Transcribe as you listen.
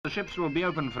ships will be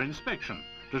open for inspection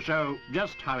to show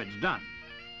just how it's done.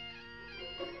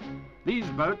 These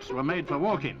boats were made for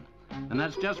walking, and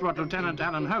that's just what Lieutenant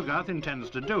Alan Hogarth intends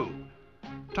to do.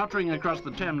 Tottering across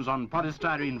the Thames on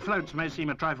polystyrene floats may seem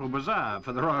a trifle bizarre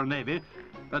for the Royal Navy,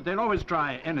 but they'll always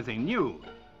try anything new.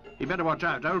 You better watch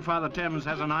out. Old Father Thames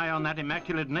has an eye on that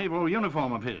immaculate naval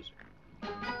uniform of his.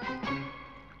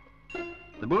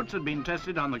 The boots had been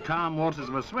tested on the calm waters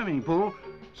of a swimming pool,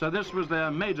 so this was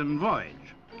their maiden voyage.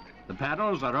 The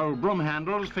paddles are old broom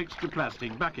handles fixed to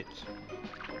plastic buckets.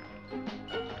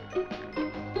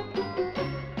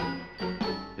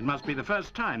 It must be the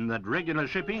first time that regular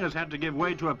shipping has had to give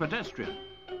way to a pedestrian.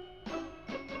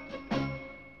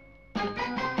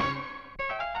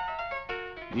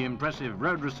 The impressive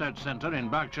Road Research Centre in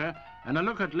Berkshire, and a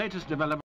look at latest developments